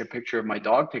going to take a picture of my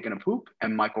dog taking a poop,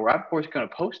 and Michael Rappaport's going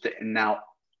to post it. And now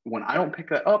when I don't pick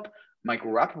that up,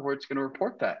 Michael Rappaport's going to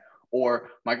report that. Or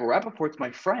Michael Rappaport's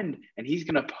my friend, and he's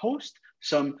going to post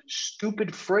some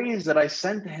stupid phrase that I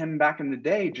sent to him back in the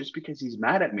day just because he's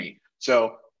mad at me.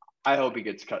 So I hope he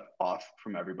gets cut off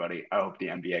from everybody. I hope the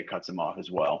NBA cuts him off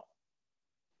as well.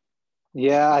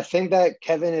 Yeah, I think that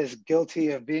Kevin is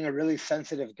guilty of being a really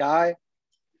sensitive guy.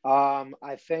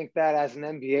 I think that as an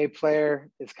NBA player,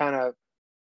 it's kind of,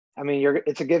 I mean,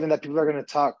 it's a given that people are going to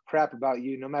talk crap about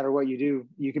you no matter what you do.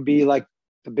 You could be like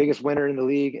the biggest winner in the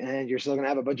league, and you're still going to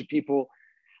have a bunch of people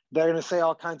that are going to say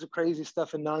all kinds of crazy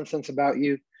stuff and nonsense about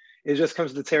you. It just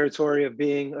comes to the territory of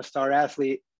being a star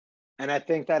athlete. And I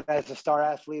think that as a star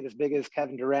athlete as big as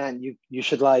Kevin Durant, you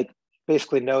should like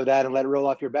basically know that and let it roll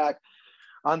off your back.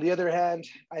 On the other hand,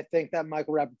 I think that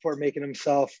Michael Rappaport making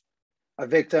himself a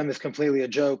victim is completely a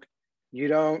joke. You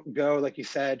don't go, like you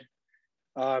said,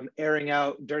 airing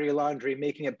out dirty laundry,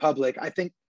 making it public. I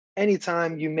think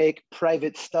anytime you make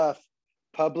private stuff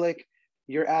public,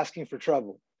 you're asking for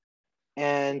trouble.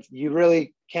 And you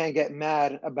really can't get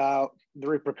mad about the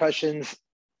repercussions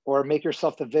or make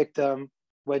yourself the victim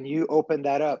when you open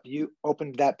that up. You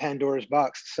opened that Pandora's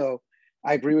box. So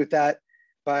I agree with that.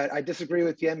 But I disagree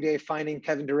with the NBA finding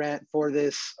Kevin Durant for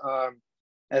this.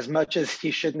 As much as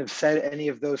he shouldn't have said any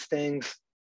of those things,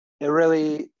 it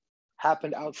really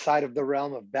happened outside of the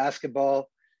realm of basketball.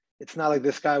 It's not like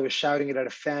this guy was shouting it at a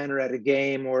fan or at a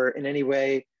game or in any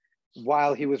way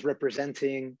while he was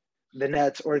representing the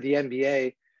Nets or the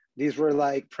NBA. These were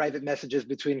like private messages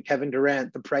between Kevin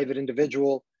Durant, the private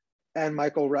individual, and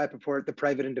Michael Rappaport, the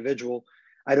private individual.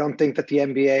 I don't think that the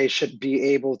NBA should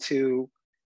be able to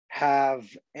have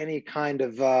any kind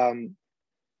of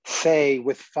say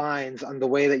with fines on the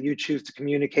way that you choose to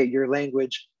communicate your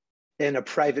language in a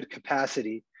private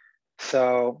capacity.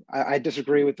 So I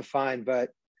disagree with the fine,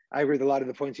 but I agree with a lot of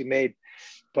the points you made.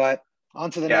 But on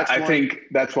to the next one. I think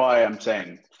that's why I'm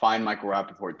saying fine Michael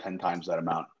Rappaport 10 times that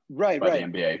amount by the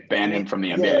NBA. Ban him from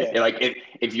the NBA. Yeah. Like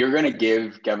if you're going to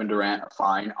give Kevin Durant a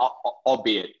fine,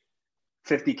 albeit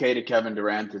 $50K to Kevin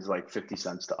Durant is like 50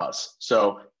 cents to us.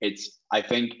 So I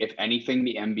think if anything,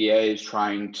 the NBA is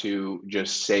trying to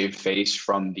just save face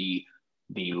from the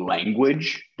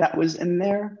language that was in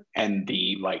there and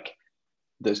they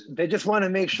just want to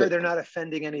make sure they're not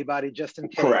offending anybody just in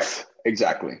case. Correct.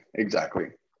 Exactly.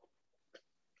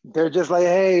 They're just like,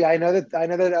 hey, I know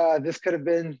that this could have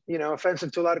been,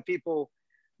 offensive to a lot of people.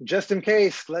 Just in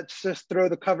case, let's just throw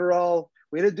the coverall.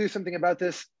 We had to do something about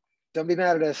this. Don't be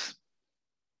mad at us.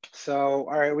 So,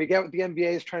 all right, we get what the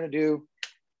NBA is trying to do.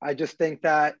 I just think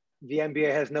that the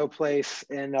NBA has no place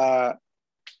in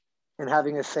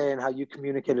having a say in how you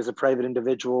communicate as a private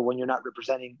individual when you're not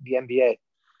representing the NBA.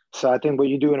 So I think what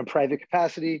you do in a private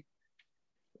capacity,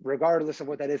 regardless of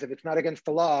what that is, if it's not against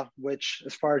the law, which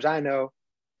as far as I know,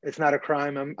 it's not a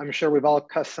crime. I'm sure we've all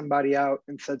cussed somebody out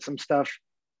and said some stuff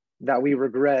that we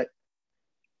regret.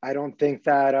 I don't think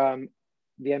that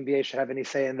the NBA should have any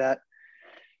say in that.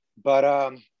 But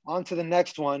on to the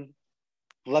next one.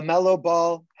 LaMelo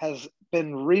Ball has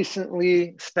been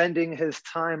recently spending his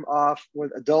time off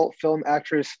with adult film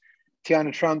actress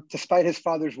Tiana Trump, despite his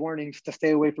father's warnings to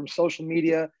stay away from social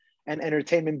media and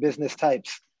entertainment business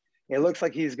types. It looks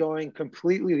like he's going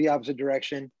completely the opposite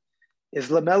direction. Is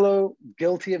LaMelo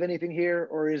guilty of anything here,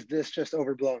 or is this just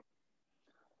overblown?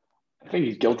 I think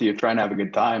he's guilty of trying to have a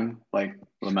good time. Like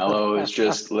LaMelo is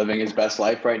just living his best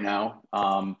life right now.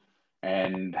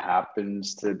 And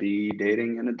happens to be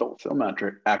dating an adult film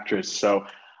actress. So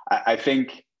I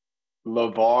think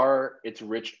LeVar, it's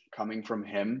rich coming from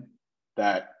him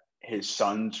that his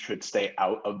sons should stay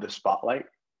out of the spotlight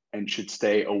and should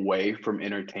stay away from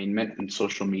entertainment and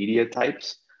social media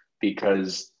types.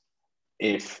 Because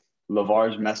if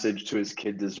LeVar's message to his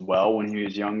kids as well when he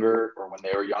was younger or when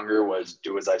they were younger was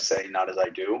do as I say, not as I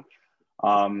do,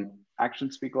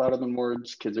 actions speak louder than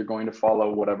words. Kids are going to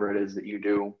follow whatever it is that you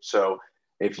do. So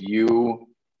if you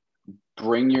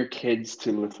bring your kids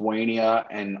to Lithuania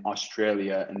and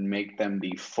Australia and make them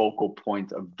the focal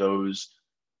point of those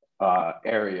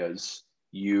areas,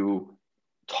 you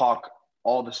talk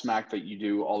all the smack that you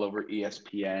do all over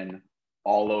ESPN,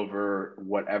 all over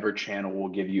whatever channel will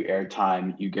give you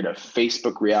airtime. You get a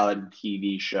Facebook reality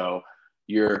TV show.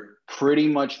 You're pretty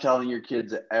much telling your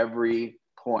kids at every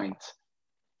point,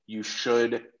 you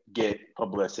should get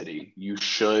publicity. You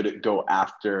should go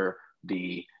after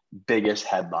the biggest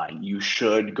headline. You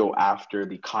should go after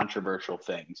the controversial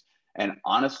things. And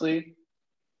honestly,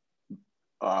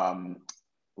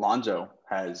 Lonzo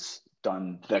has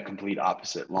done the complete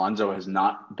opposite. Lonzo has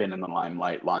not been in the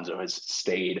limelight. Lonzo has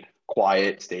stayed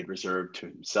quiet, stayed reserved to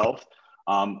himself.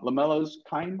 LaMelo's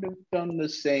kind of done the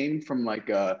same from like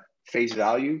a face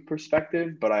value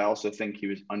perspective, but I also think he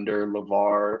was under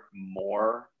LeVar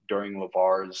more during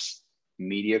LeVar's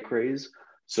media craze.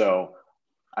 So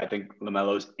I think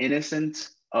LaMelo's innocent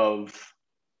of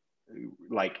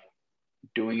like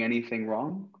doing anything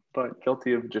wrong, but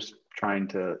guilty of just trying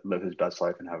to live his best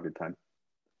life and have a good time.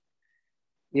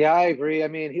 Yeah, I agree. I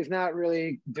mean, he's not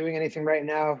really doing anything right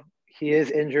now. He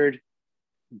is injured,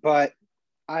 but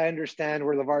I understand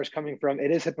where LeVar's coming from.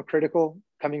 It is hypocritical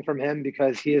coming from him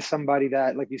because he is somebody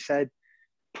that, like you said,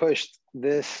 pushed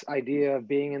this idea of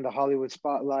being in the Hollywood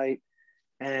spotlight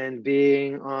and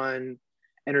being on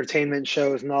entertainment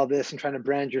shows and all this and trying to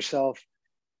brand yourself.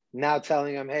 Now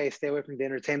telling him, hey, stay away from the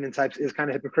entertainment types is kind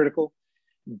of hypocritical.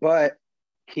 But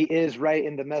he is right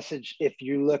in the message if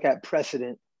you look at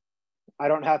precedent. I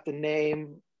don't have to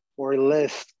name or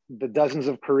list the dozens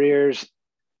of careers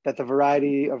that the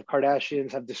variety of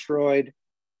Kardashians have destroyed.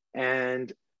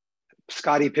 And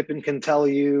Scottie Pippen can tell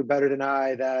you better than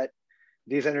I that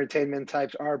these entertainment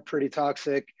types are pretty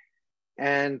toxic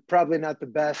and probably not the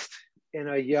best in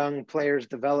a young player's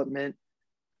development.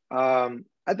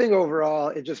 I think overall,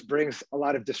 it just brings a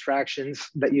lot of distractions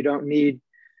that you don't need,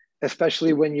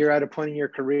 especially when you're at a point in your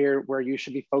career where you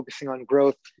should be focusing on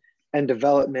growth and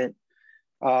development.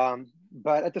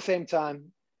 But at the same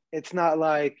time, it's not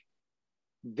like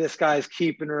this guy's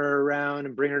keeping her around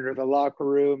and bringing her to the locker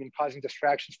room and causing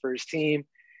distractions for his team.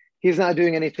 He's not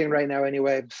doing anything right now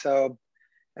anyway. So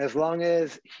as long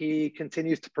as he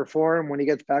continues to perform when he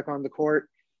gets back on the court,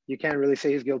 you can't really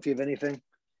say he's guilty of anything.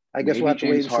 I guess Maybe we'll have to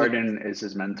wait James and see. Harden is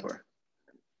his mentor.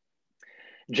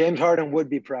 James Harden would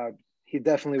be proud. He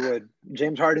definitely would.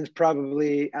 James Harden's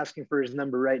probably asking for his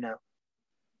number right now.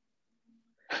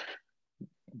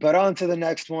 But on to the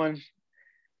next one.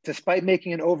 Despite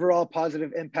making an overall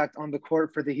positive impact on the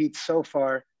court for the Heat so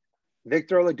far,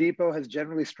 Victor Oladipo has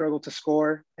generally struggled to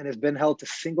score and has been held to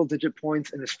single-digit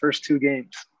points in his first 2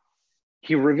 games.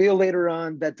 He revealed later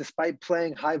on that despite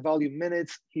playing high-volume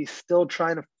minutes, he's still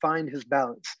trying to find his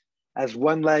balance, as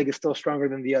one leg is still stronger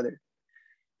than the other.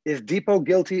 Is Depot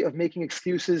guilty of making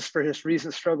excuses for his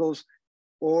recent struggles,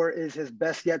 or is his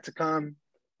best yet to come,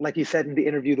 like he said in the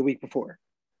interview the week before?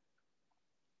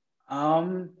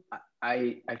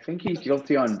 I think he's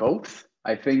guilty on both.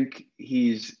 I think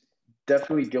he's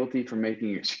definitely guilty for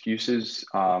making excuses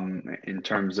in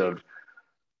terms of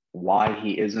why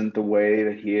he isn't the way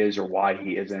that he is or why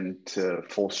he isn't to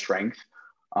full strength.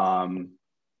 And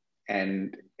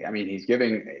I mean, he's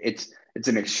giving it's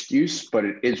an excuse, but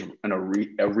it is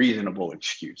a reasonable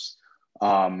excuse.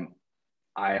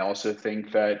 I also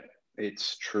think that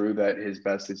it's true that his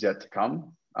best is yet to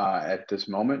come at this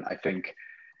moment. I think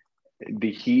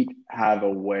the Heat have a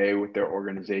way with their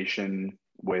organization,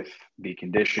 with the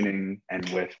conditioning and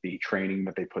with the training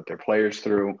that they put their players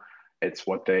through. It's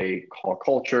what they call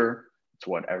culture. It's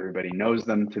what everybody knows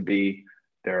them to be.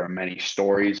 There are many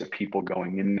stories of people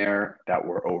going in there that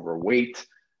were overweight.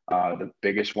 The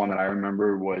biggest one that I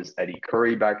remember was Eddie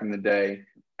Curry back in the day,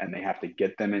 and they have to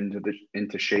get them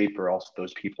into shape or else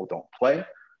those people don't play.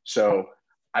 So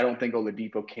I don't think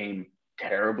Oladipo came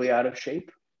terribly out of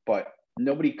shape, but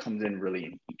nobody comes in really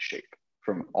in Heat shape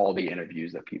from all the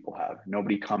interviews that people have.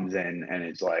 Nobody comes in and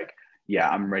is like, yeah,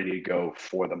 I'm ready to go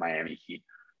for the Miami Heat.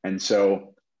 And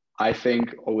so I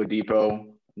think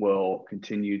Oladipo will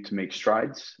continue to make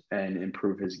strides and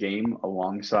improve his game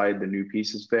alongside the new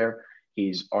pieces there.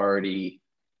 He's already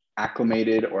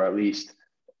acclimated or at least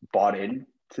bought in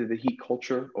to the Heat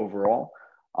culture overall.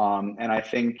 And I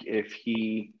think if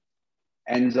he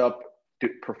ends up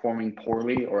performing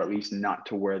poorly, or at least not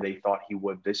to where they thought he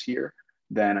would this year,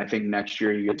 then I think next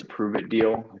year he gets a prove-it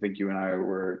deal. I think you and I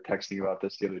were texting about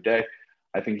this the other day.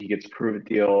 I think he gets a prove-it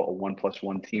deal, a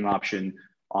 1+1 team option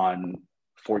on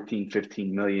 14,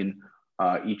 15 million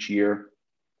each year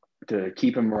to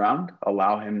keep him around,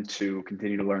 allow him to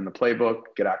continue to learn the playbook,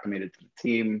 get acclimated to the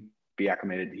team, be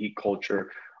acclimated to Heat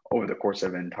culture over the course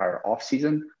of an entire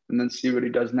offseason, and then see what he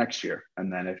does next year.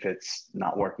 And then if it's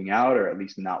not working out, or at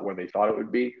least not where they thought it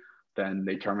would be, then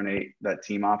they terminate that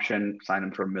team option, sign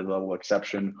him for a mid-level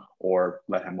exception, or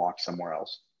let him walk somewhere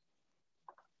else.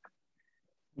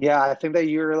 Yeah, I think that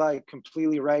you're like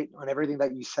completely right on everything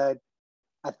that you said.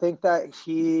 I think that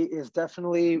he is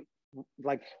definitely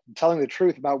like telling the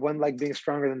truth about one leg being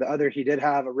stronger than the other. He did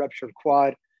have a ruptured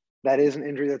quad. That is an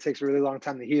injury that takes a really long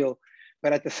time to heal.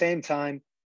 But at the same time,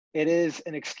 it is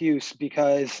an excuse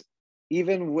because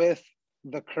even with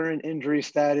the current injury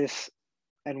status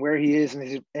and where he is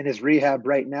in his rehab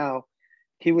right now,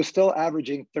 he was still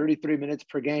averaging 33 minutes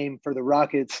per game for the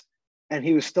Rockets, and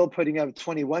he was still putting up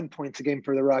 21 points a game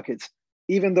for the Rockets.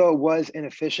 Even though it was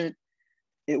inefficient,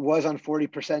 it was on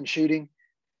 40% shooting,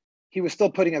 he was still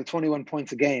putting up 21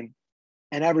 points a game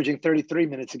and averaging 33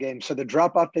 minutes a game. So the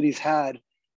drop off that he's had,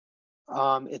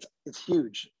 it's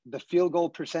huge. The field goal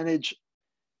percentage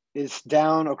is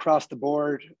down across the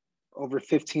board, over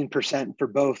 15% for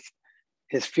both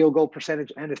his field goal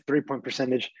percentage and his 3-point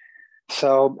percentage.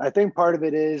 So I think part of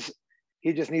it is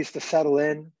he just needs to settle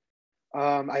in.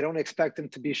 I don't expect him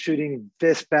to be shooting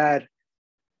this bad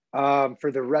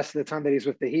for the rest of the time that he's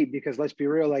with the Heat, because let's be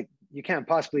real, like, you can't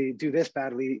possibly do this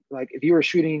badly. Like, if you were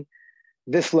shooting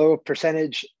this low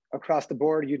percentage across the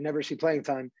board, you'd never see playing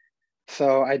time.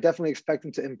 So I definitely expect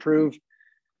him to improve.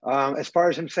 As far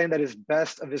as him saying that his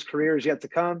best of his career is yet to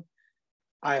come,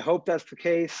 I hope that's the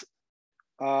case.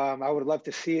 I would love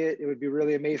to see it. It would be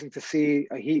really amazing to see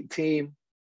a Heat team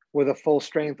with a full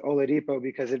strength Oladipo,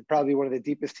 because it'd probably be one of the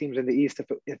deepest teams in the East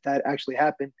if that actually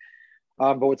happened.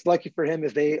 But what's lucky for him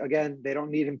is they don't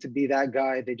need him to be that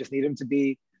guy. They just need him to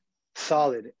be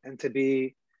solid and to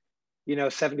be,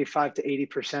 75 to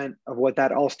 80% of what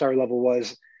that all-star level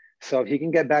was. So if he can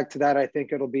get back to that, I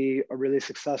think it'll be a really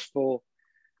successful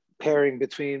pairing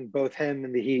between both him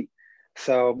and the Heat.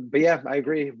 So, but yeah, I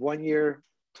agree. 1 year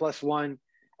plus one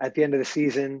at the end of the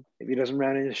season, if he doesn't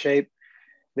round into shape,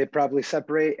 they probably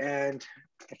separate. And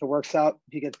if it works out,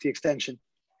 he gets the extension.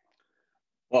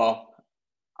 Well,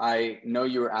 I know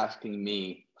you were asking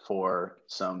me for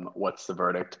some what's the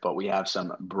verdict, but we have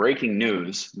some breaking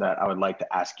news that I would like to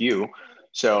ask you.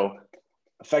 So,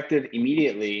 effective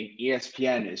immediately,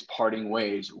 ESPN is parting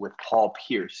ways with Paul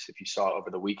Pierce. If you saw over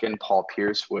the weekend, Paul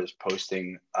Pierce was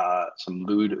posting some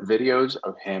lewd videos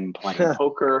of him playing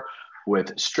poker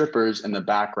with strippers in the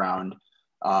background,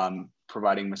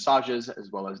 providing massages as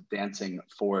well as dancing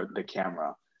for the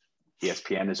camera.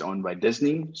 ESPN is owned by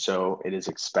Disney, so it is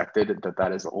expected that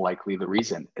that is likely the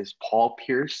reason. Is Paul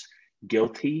Pierce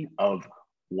guilty of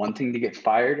wanting to get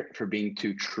fired for being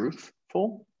too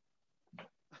truthful?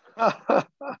 Yeah,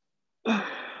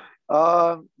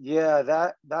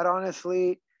 that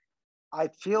honestly, I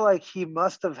feel like he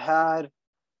must have had an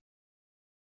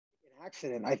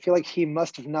accident. I feel like he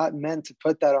must have not meant to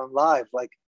put that on live.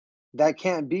 Like, that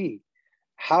can't be.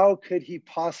 How could he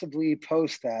possibly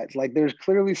post that? Like, there's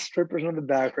clearly strippers in the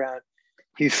background.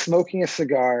 He's smoking a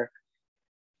cigar.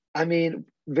 I mean,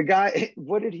 the guy,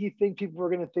 what did he think people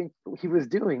were going to think he was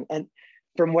doing? And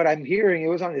from what I'm hearing, it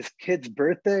was on his kid's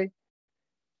birthday.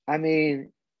 I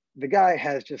mean, the guy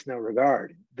has just no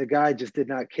regard. The guy just did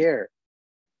not care.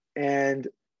 And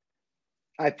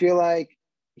I feel like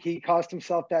he cost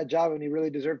himself that job and he really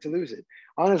deserved to lose it.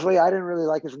 Honestly, I didn't really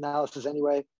like his analysis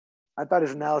anyway. I thought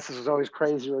his analysis was always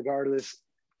crazy regardless.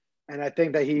 And I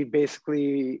think that he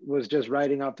basically was just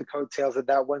riding off the coattails of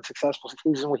that one successful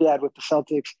season we had with the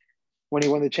Celtics when he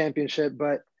won the championship.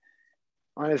 But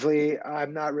honestly,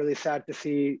 I'm not really sad to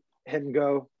see him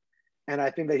go. And I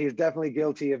think that he's definitely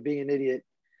guilty of being an idiot.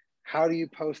 How do you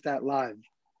post that live?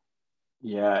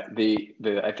 Yeah,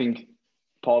 I think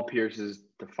Paul Pierce's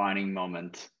defining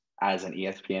moment as an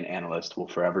ESPN analyst will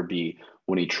forever be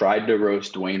when he tried to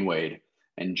roast Dwayne Wade,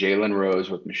 and Jalen Rose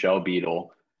with Michelle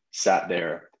Beadle sat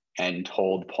there and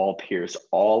told Paul Pierce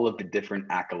all of the different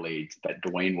accolades that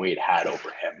Dwayne Wade had over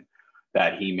him,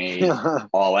 that he made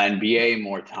all NBA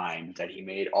more times, that he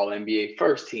made all NBA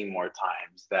first team more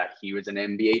times, that he was an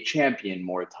NBA champion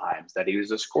more times, that he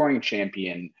was a scoring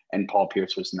champion, and Paul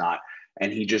Pierce was not.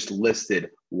 And he just listed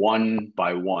one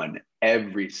by one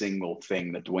every single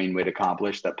thing that Dwayne Wade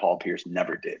accomplished that Paul Pierce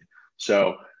never did.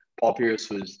 So Paul Pierce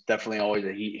was definitely always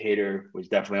a Heat hater, was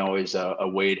definitely always a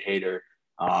Wade hater.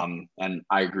 And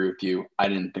I agree with you. I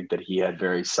didn't think that he had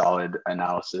very solid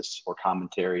analysis or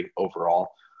commentary overall.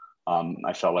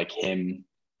 I felt like him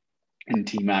and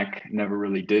T-Mac never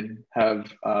really did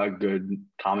have good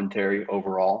commentary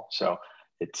overall. So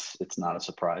it's not a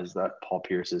surprise that Paul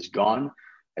Pierce is gone.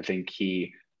 I think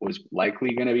he was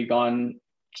likely going to be gone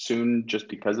soon just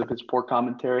because of his poor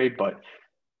commentary, but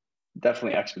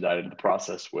definitely expedited the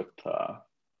process with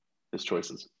his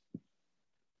choices.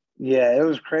 Yeah, it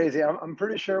was crazy. I'm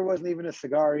pretty sure it wasn't even a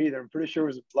cigar either. I'm pretty sure it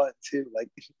was a blunt too. Like,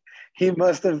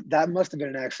 that must have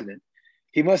been an accident.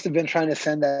 He must have been trying to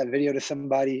send that video to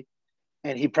somebody,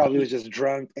 and he probably was just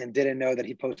drunk and didn't know that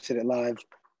he posted it live.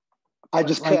 I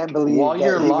just can't believe while that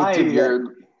you're he would live, do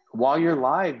that. while you're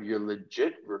live, you're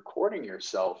legit recording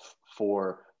yourself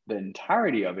for the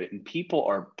entirety of it, and people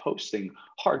are posting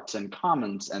hearts and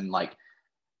comments, and like,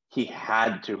 he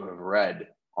had to have read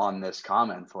on this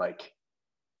comment like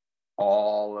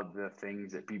all of the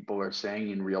things that people are saying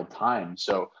in real time.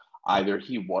 So either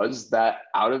he was that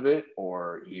out of it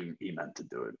or he meant to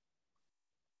do it.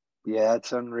 Yeah,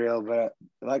 it's unreal. But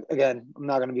like again, I'm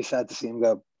not going to be sad to see him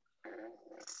go.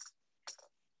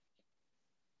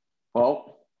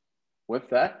 Well, with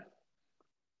that,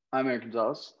 I'm Eric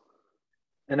Gonzalez.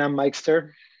 And I'm Mike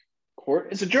Stir. Court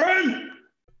is adjourned.